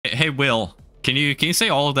hey, Will, can you say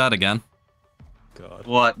all of that again? God.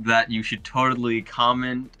 What? That you should totally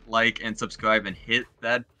comment, like, and subscribe, and hit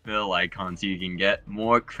that bell icon so you can get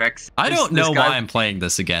more Krexon. I don't know why I'm playing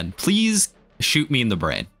this again. Please shoot me in the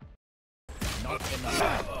brain.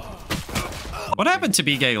 What happened to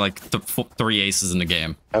me getting like 3 aces in the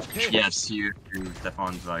game? Yes, you.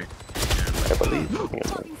 Stefan's right. I believe.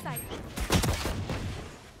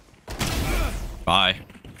 Bye.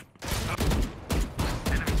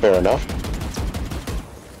 Fair enough.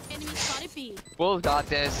 We'll got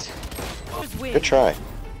this. Good try.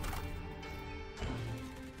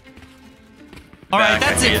 Alright,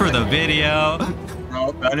 that's it for the video.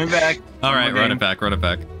 No, run it back. Alright, run it back, run it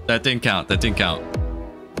back. That didn't count, that didn't count.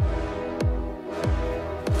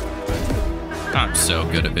 I'm so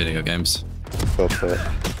good at video games. Go for it.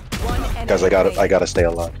 Guys, I gotta stay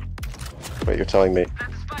alive. Wait, you're telling me?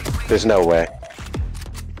 There's no way.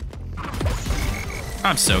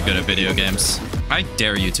 I'm so good at video games. I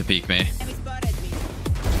dare you to peek me.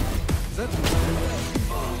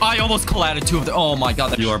 I almost collided 2 of them. Oh my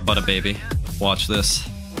god, you are but a baby. Watch this.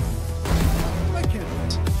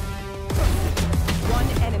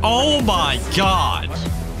 Oh my god!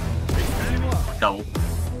 Double.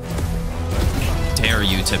 Dare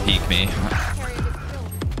you to peek me.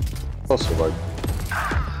 Close to work.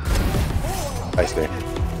 Nice name.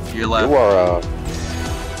 You're left. You are,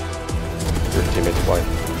 your teammate's white.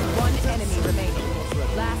 One enemy remaining.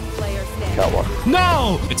 Last player standing. Got one.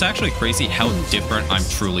 No! It's actually crazy how different I'm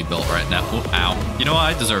truly built right now. Oh, ow. You know what?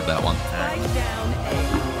 I deserve that one. Strike down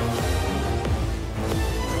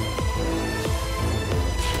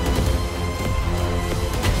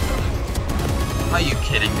A. Are you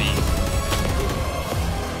kidding me?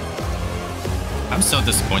 I'm so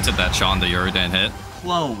disappointed that Sean the Yuri didn't hit.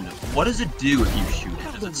 Clone. What does it do if you shoot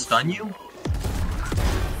it? Does it stun you?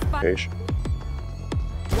 Page.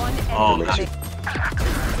 One Oh, enemy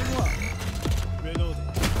remaining.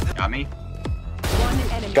 Got me? One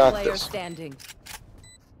enemy Got player this. standing.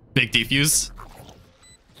 Big defuse.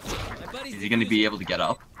 Is he gonna be able to get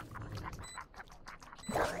up?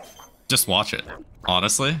 Just watch it.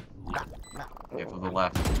 Honestly. Yeah, for the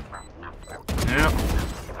left. Yeah.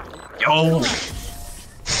 Yo!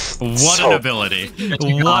 What an ability.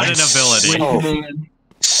 What an ability.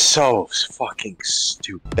 So fucking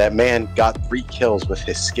stupid. That man got 3 kills with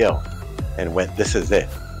his skill and went, this is it.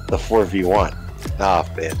 The 4v1. Nah,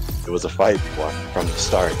 man. It was a fight from the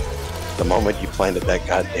start. The moment you planted that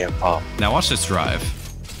goddamn bomb. Now watch this drive.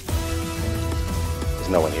 There's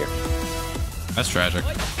no one here. That's tragic.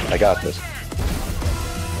 I got this.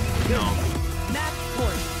 No. Match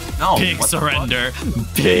point. No. Big what the surrender.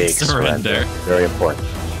 Big surrender. Very important.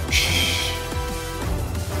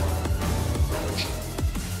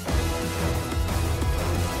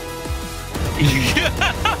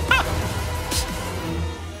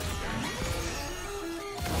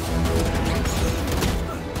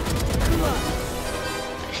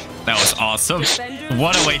 That was awesome.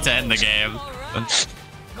 What a way to end the game. Much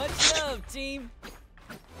love, team.